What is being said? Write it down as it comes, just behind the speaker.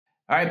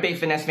Alright, bait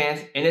finesse fans,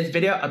 in this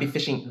video I'll be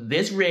fishing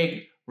this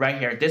rig right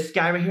here. This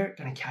guy right here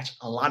gonna catch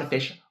a lot of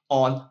fish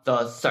on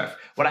the surf.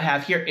 What I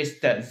have here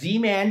is the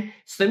Z-Man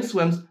Slim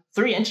SwimZ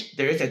 3-inch.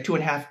 There is a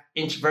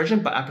 2.5-inch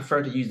version, but I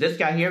prefer to use this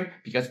guy here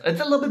because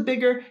it's a little bit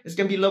bigger. It's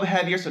gonna be a little bit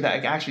heavier so that I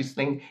can actually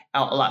sling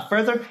out a lot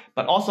further,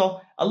 but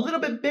also a little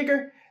bit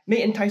bigger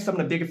may entice some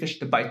of the bigger fish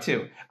to bite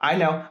too. I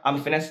know I'm a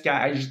finesse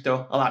guy, I just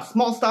throw a lot of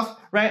small stuff,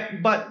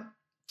 right? But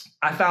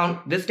I found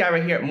this guy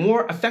right here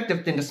more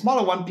effective than the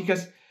smaller one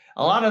because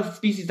a lot of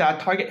species that I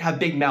target have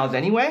big mouths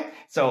anyway.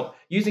 So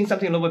using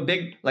something a little bit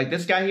big like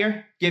this guy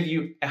here give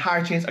you a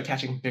higher chance of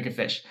catching bigger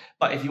fish.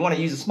 But if you want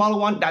to use a smaller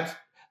one, that's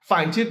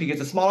fine too, because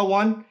the smaller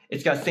one,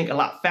 it's gonna sink a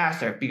lot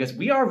faster because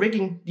we are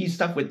rigging these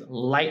stuff with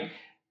light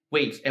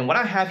weights. And what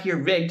I have here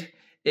rigged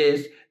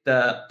is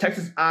the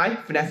Texas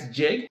Finesse Eye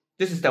Jig.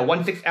 This is the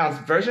 1/6 ounce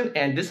version,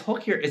 and this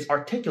hook here is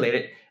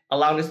articulated,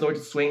 allowing this lure to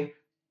swing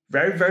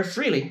very, very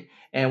freely.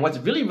 And what's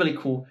really, really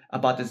cool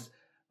about this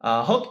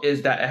hook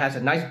is that it has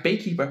a nice bait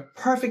keeper,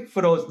 perfect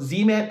for those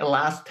Z-Man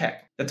Elastec.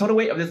 The total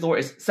weight of this lure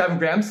is 7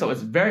 grams, so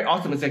it's very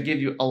awesome. It's gonna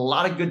give you a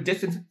lot of good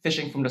distance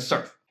fishing from the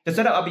surf. The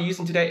setup I'll be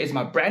using today is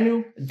my brand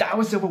new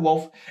Daiwa Silver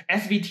Wolf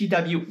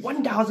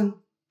TW1000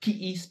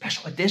 PE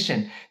Special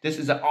Edition. This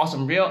is an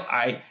awesome reel.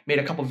 I made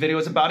a couple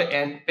videos about it,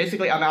 and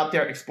basically I'm out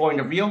there exploring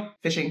the reel,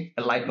 fishing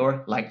a light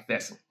lure like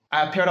this.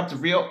 I have paired up the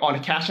reel on a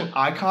Cashion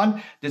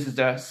Icon. This is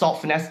the Salt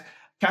Finesse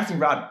casting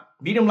rod,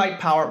 medium light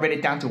power,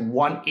 rated down to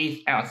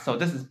 1/8 ounce. So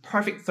this is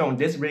perfect throwing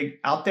this rig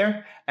out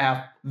there. I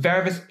have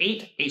Varivas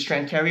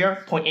 8-strand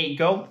carrier, 0.8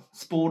 go,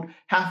 spooled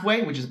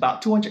halfway, which is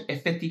about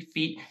 250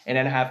 feet, and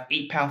then I have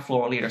 8-pound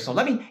fluoro leader. So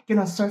let me get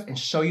on surf and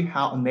show you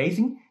how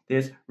amazing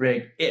this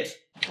rig is.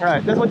 All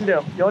right, this is what you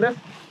do. You know this?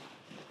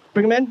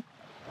 Bring him in.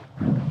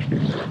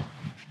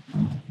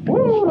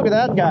 Woo, look at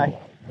that guy.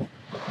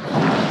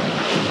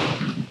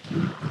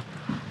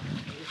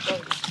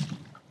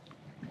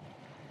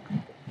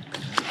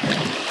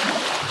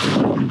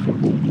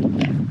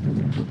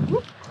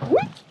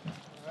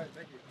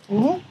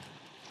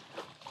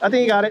 I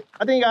think you got it.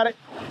 I think you got it.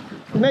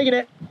 He's making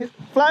it.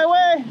 Fly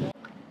away.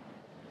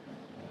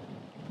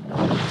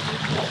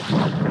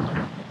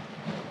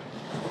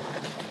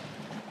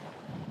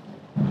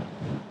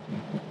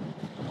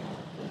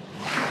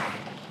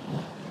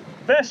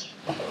 Fish.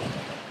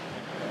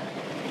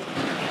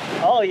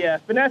 Oh yeah,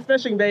 finesse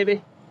fishing,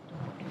 baby.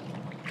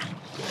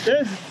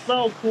 This is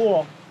so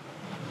cool.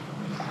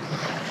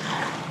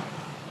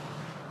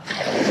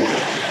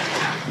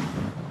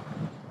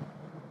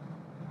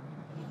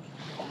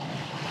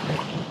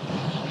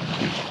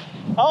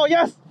 Oh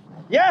yes,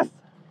 yes,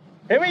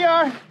 here we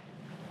are,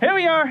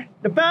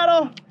 the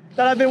battle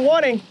that I've been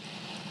wanting.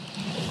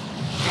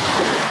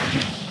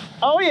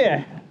 Oh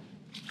yeah.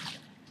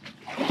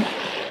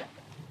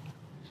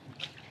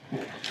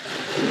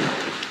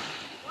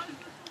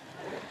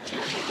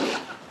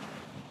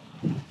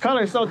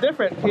 Color is so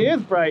different, he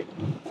is bright.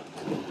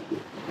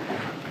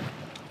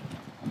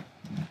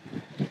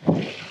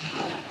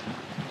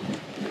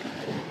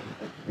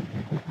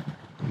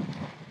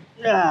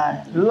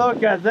 Yeah,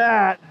 look at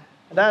that.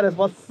 That is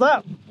what's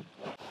up.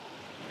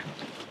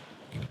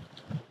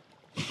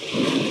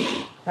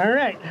 All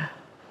right.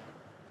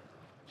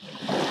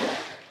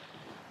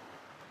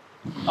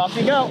 Off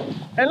you go.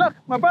 And look,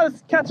 my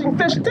brother's catching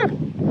fish too.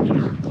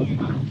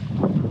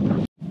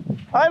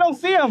 I don't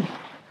see him.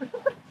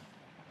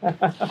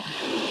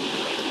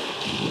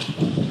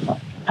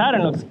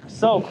 Pattern looks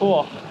so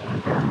cool.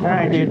 All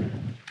right, dude.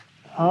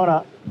 Hold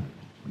up.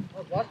 I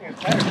was watching his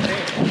pattern today.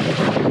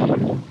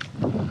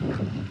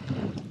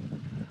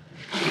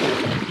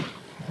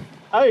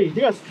 Hey,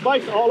 you got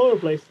spikes all over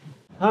the place.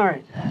 All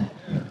right.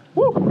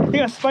 Woo! You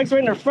got spikes right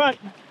in their front.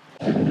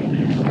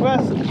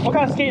 What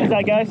kind of skate is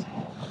that, guys?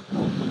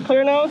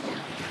 Clear nose?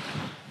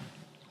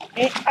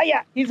 Ah,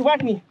 yeah, he's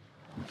whacking me.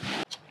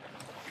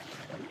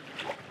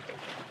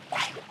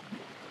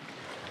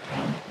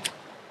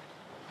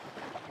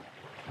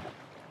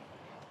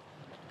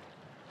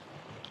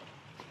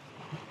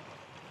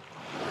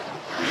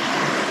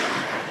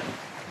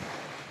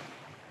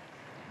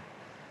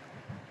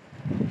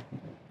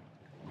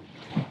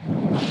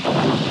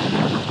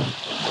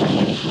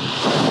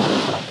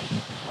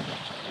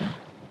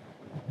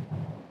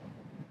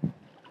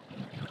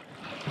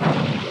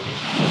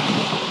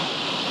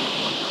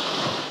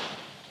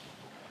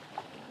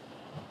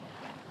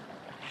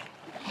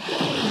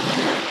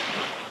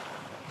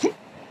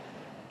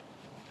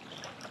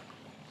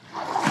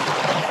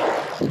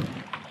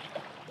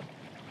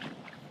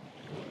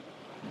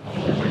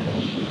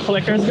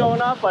 Flicker's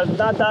going up, but it's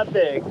not that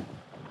big.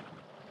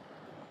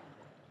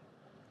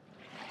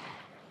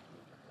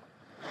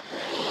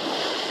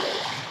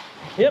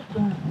 Yep,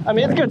 I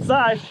mean, it's a good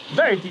size,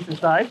 very decent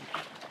size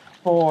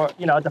for,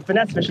 you know, the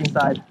finesse fishing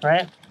side,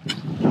 right?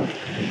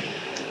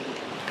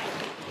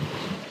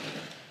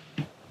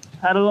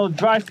 Had a little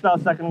dry spell a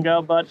second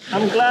ago, but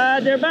I'm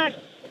glad they're back.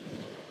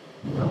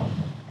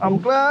 I'm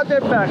glad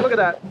they're back. Look at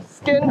that.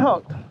 Skin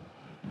hooked.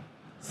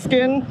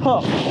 Skin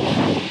hooked.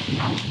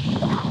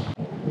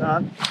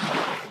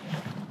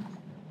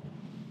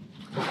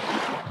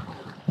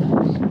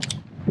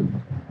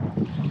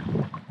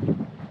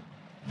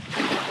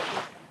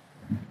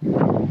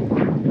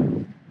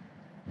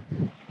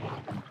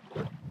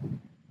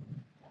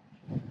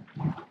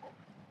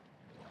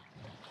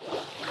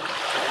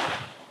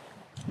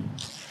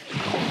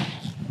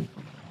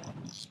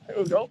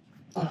 we go.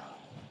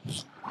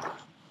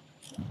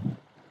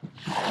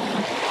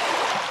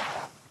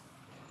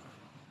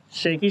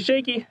 Shaky,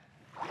 shaky.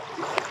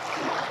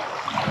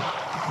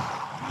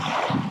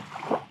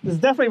 This is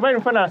definitely right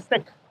in front of a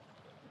stick.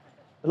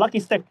 The lucky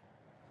stick.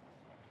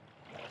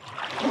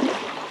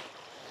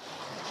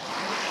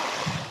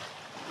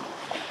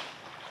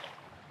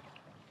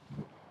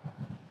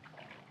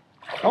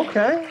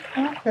 Okay,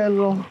 okay,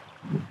 little.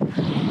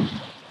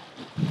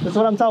 This is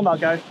what I'm talking about,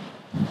 guys.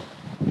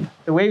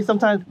 The wave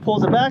sometimes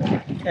pulls it back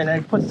and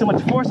then puts too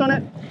much force on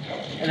it,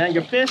 and then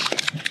your fish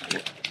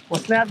will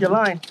snap your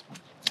line.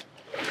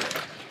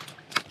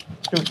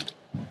 Dude.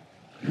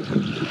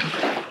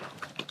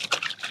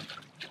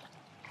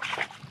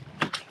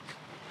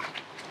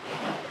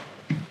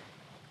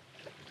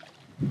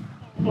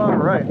 All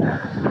right,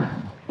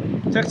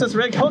 Texas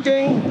rig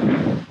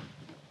hooking.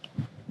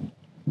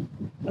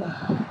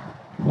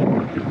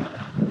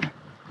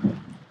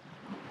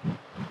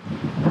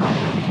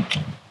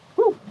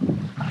 Woo.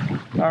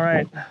 All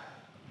right,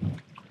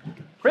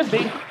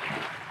 Frisbee,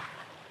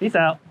 peace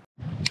out.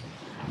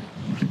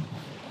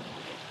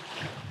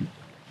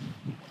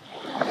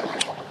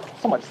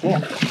 So much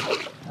sand.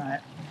 All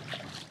right,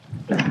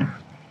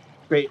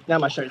 great, now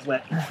my shirt is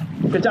wet.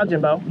 Good job,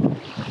 Jimbo.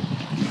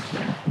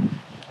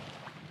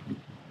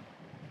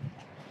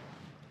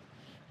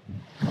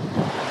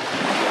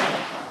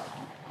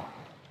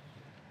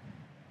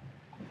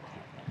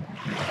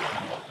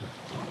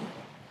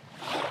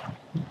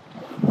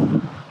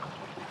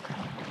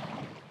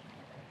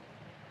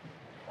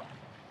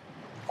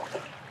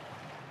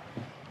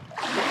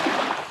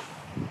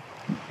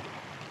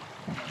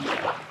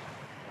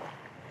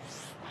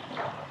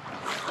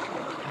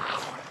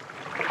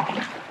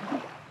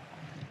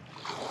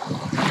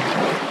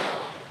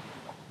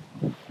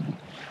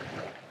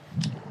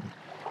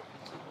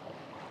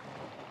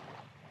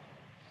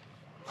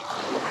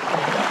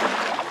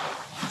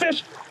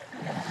 Fish.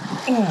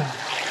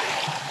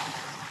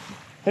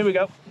 Here we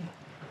go.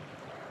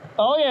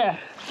 Oh yeah.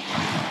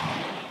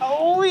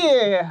 Oh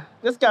yeah.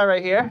 This guy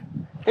right here,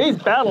 he's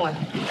battling.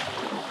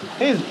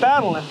 He's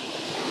battling.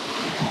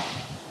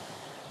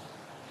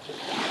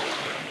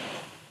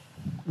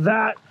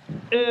 That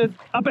is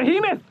a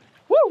behemoth.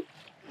 Woo!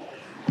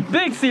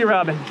 Big sea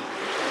robin.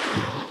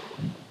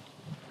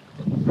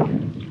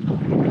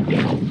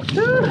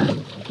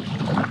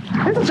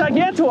 He's a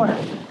gigantor.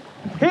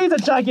 He's a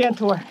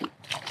gigantor.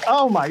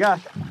 Oh my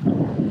gosh.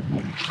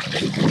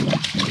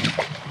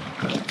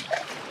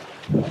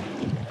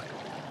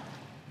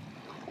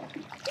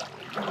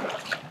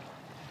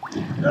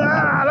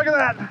 Ah, look at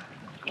that.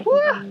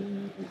 Woo.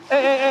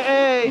 Hey, hey, hey,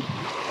 hey.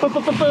 Foot,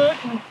 foot, foot, foot.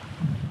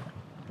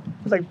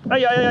 It's like,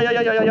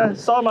 ay,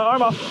 saw my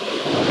arm off.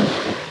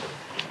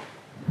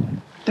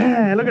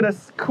 Dang, look at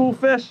this cool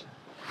fish.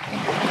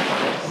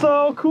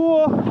 So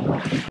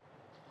cool.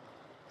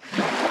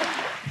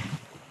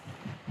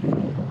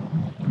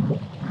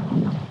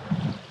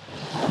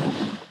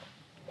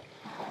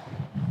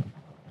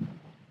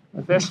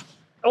 Fish.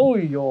 Oh,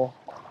 yo.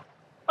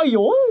 Oh,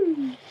 yo.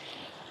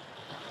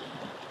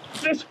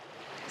 Fish.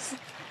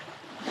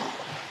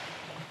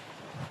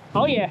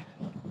 Oh, yeah.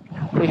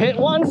 We hit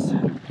once.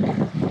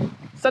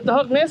 Set the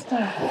hook, missed.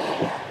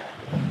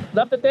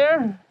 Left it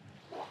there.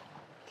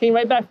 Came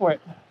right back for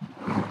it.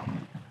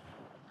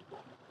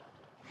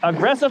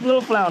 Aggressive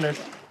little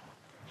flounders.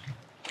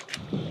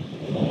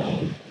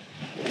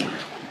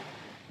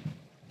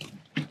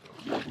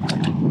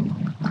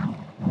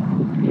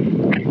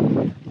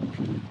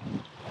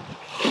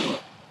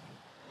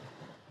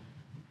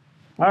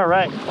 All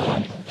right,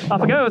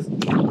 off it goes.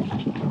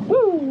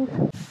 Woo!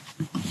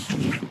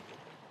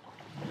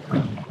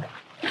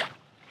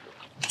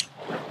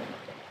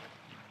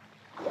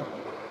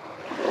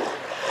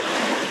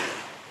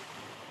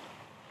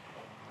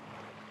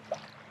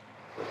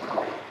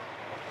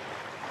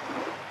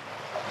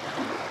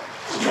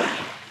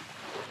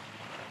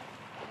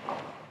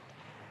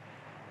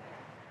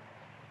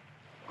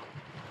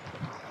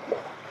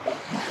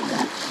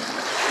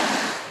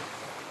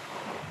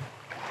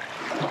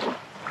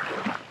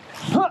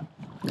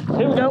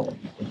 Here we go.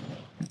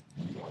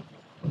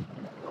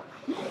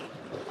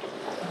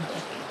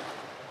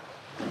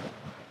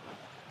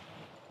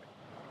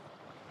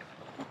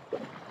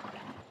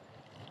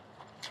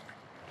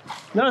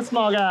 Another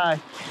small guy.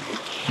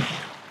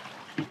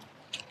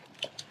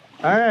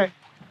 All right,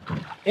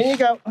 in you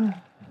go.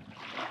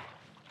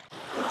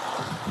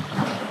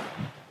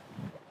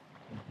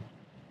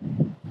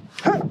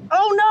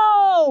 Oh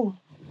no!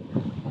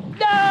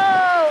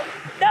 No!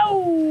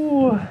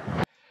 No!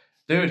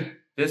 Dude,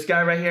 this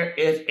guy right here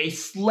is a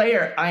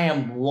slayer. I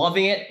am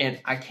loving it, and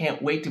I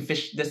can't wait to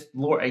fish this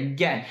lure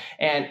again.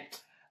 And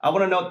I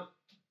want to note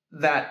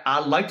that I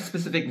like the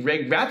specific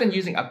rig rather than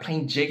using a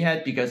plain jig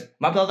head, because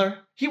my brother,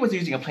 he was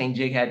using a plain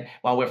jig head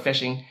while we were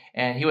fishing,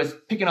 and he was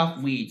picking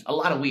off weeds, a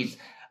lot of weeds.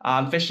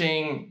 I'm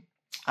fishing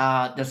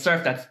the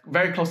surf that's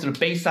very close to the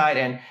bay side,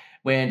 and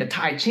when the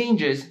tide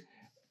changes,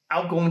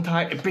 outgoing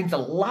tide, it brings a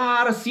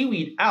lot of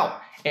seaweed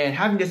out. And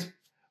having this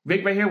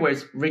rig right here where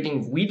it's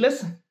rigging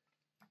weedless,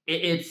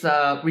 it's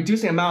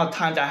reducing the amount of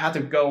time that I have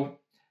to go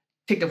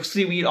take the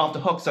seaweed off the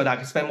hook so that I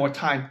can spend more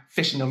time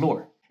fishing the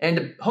lure. And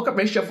the hookup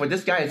ratio for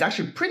this guy is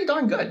actually pretty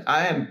darn good.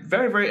 I am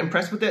very, very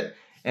impressed with it,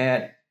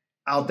 and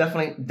I'll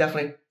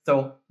definitely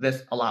throw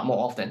this a lot more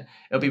often.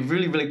 It'll be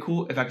really, really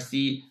cool if I could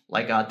see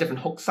like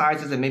different hook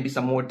sizes and maybe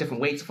some more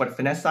different weights for the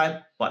finesse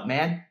side. But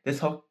man, this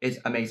hook is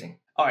amazing.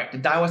 All right, the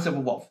Daiwa Silver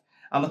Wolf.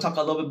 I'm gonna talk a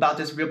little bit about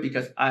this reel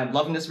because I'm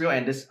loving this reel,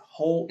 and this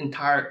whole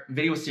entire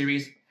video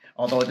series,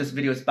 although this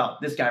video is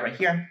about this guy right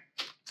here,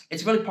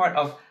 it's really part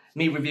of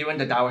me reviewing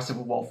the Daiwa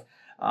Silver Wolf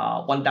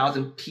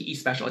 1000 PE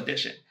Special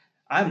Edition.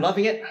 I'm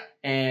loving it,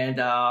 and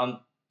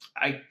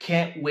I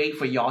can't wait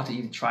for y'all to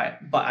even try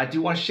it. But I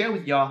do want to share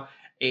with y'all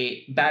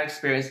a bad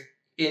experience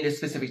in this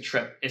specific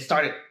trip. It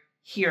started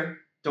here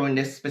during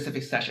this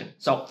specific session.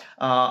 So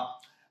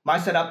my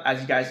setup,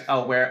 as you guys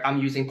are aware,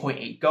 I'm using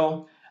 0.8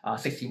 Go,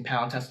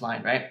 16-pound test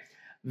line, right?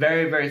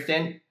 Very, very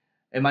thin.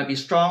 It might be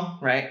strong,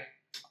 right?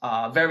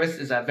 Varivas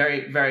is a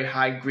very, very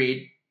high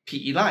grade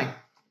PE line.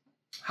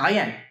 High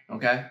end,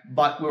 okay?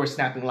 But we were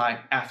snapping line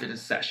after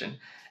this session.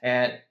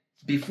 And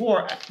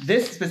before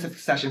this specific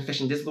session,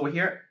 fishing this lure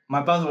here,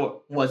 my brother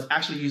was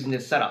actually using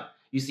this setup.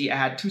 You see, I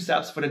had two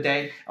setups for the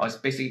day. I was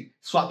basically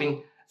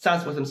swapping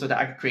setups with him so that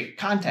I could create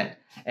content.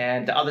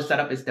 And the other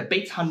setup is the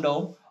Bates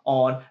Hundo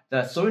on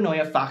the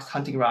Sorinoya Fox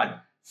hunting rod,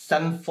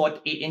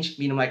 7-foot, 8-inch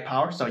medium light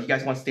power. So you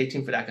guys want to stay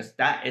tuned for that because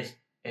that is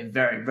a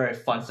very, very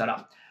fun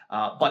setup.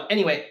 But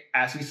anyway,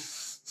 as we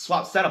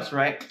swap setups,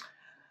 right?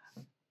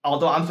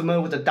 Although I'm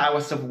familiar with the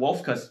Daiwa Silver Wolf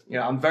because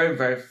I'm very,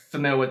 very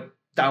familiar with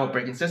Daiwa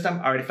braking system.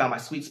 I already found my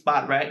sweet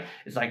spot, right?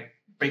 It's like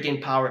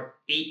braking power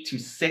 8 to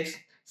 6.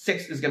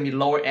 6 is going to be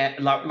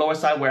lower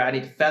side where I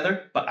need to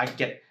feather, but I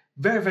get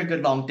very, very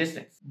good long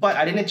distance. But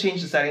I didn't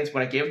change the settings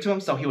when I gave it to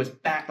him, so he was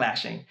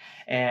backlashing.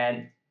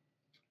 And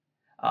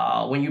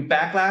when you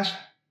backlash,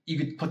 you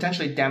could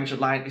potentially damage your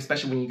line,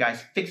 especially when you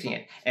guys fixing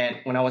it. And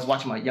when I was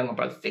watching my younger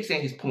brother fixing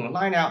it, he's pulling the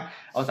line out.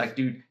 I was like,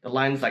 dude, the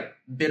line's like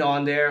bit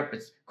on there.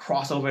 It's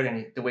crossover,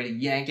 and the way to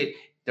yank it,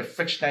 the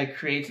friction that it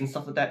creates and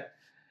stuff like that.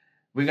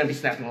 We're going to be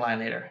snapping the line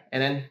later.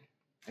 And then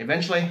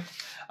eventually,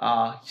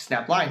 he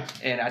snapped line,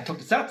 and I took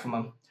the setup from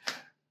him.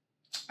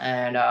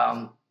 And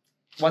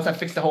once I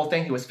fixed the whole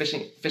thing, he was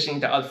fishing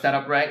the other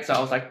setup, right? So I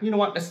was like, you know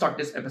what, let's start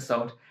this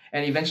episode.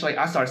 And eventually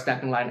I started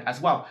snapping line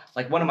as well.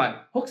 Like one of my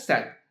hooks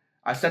set,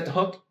 I set the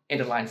hook and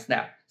the line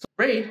snap. So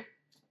braid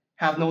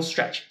have no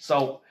stretch.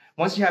 So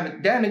once you have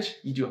it damaged,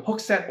 you do a hook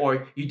set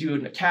or you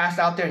do a cast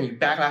out there and you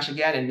backlash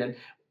again, and then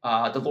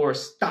the lure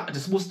the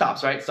spool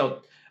stops, right?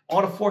 So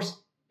all the force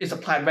is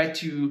applied right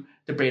to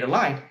the braided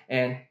line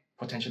and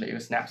potentially it will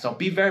snap. So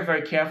be very,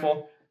 very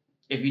careful.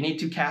 If you need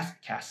to cast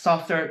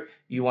softer.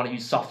 You want to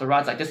use softer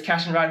rods. Like this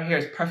Cashion rod here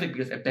is perfect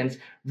because it bends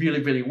really,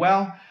 really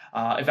well.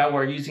 If I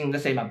were using,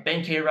 let's say, my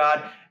Benkei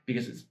rod,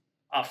 because it's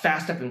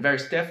fast up and very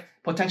stiff,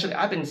 potentially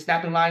I've been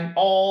snapping line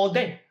all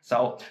day.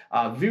 So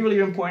really, really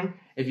important.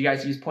 If you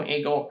guys use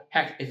 0.8 Go,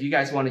 heck, if you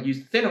guys want to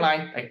use thinner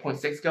line like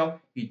 0.6 Go,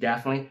 you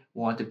definitely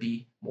want to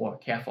be more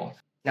careful.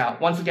 Now,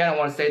 once again, I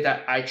want to say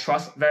that I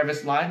trust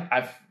Varivas line.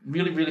 I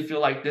really, really feel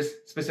like this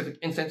specific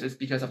instance is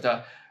because of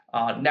the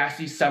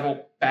nasty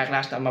several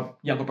backlash that my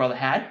younger brother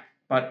had.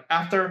 But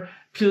after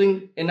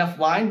peeling enough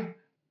line,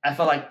 I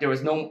felt like there were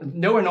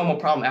no more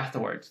problem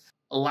afterwards.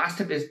 Last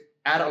tip is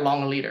add a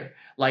longer leader.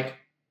 Like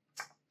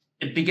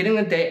at the beginning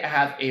of the day, I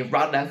have a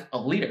rod length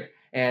of leader,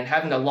 and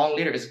having a long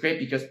leader is great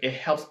because it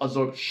helps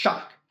absorb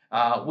shock.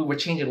 We were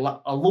changing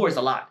lures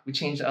a lot. We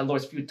changed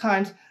lures a few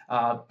times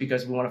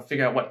because we want to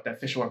figure out what the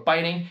fish were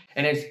biting,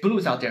 and there's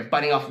blues out there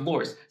biting off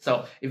lures.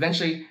 So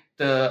eventually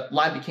the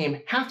line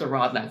became half the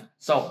rod length.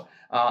 So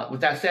with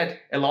that said,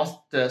 it lost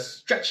the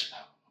stretch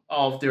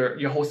of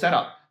your whole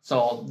setup.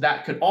 So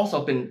that could also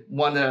have been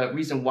one of the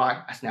reasons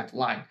why I snapped the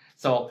line.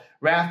 So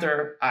right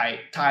after I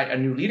tied a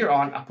new leader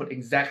on, I put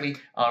exactly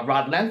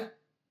rod length,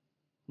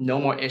 no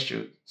more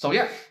issue. So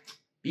yeah,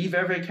 be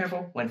very, very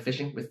careful when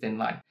fishing with thin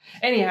line.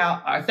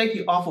 Anyhow, I thank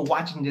you all for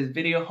watching this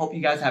video. Hope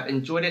you guys have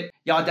enjoyed it.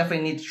 Y'all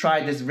definitely need to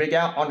try this rig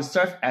out on the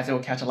surf as it will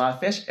catch a lot of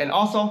fish. And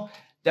also,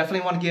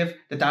 definitely want to give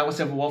the Daiwa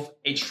Silver Wolf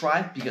a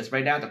try because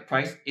right now the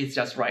price is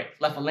just right.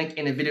 Left a link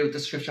in the video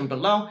description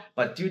below,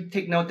 but do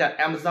take note that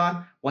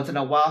Amazon, once in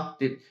a while,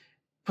 they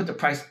put the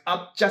price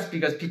up just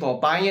because people are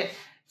buying it.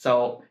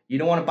 So you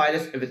don't want to buy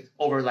this if it's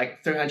over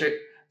like $300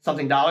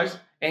 something.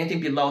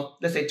 Anything below,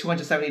 let's say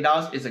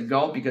 $270 is a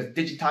go because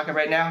Digitaka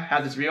right now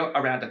has this reel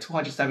around the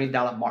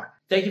 $270 mark.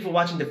 Thank you for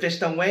watching The Fish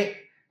Don't Wait.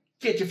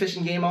 Get your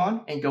fishing game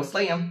on and go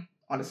slay them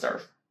on the surf.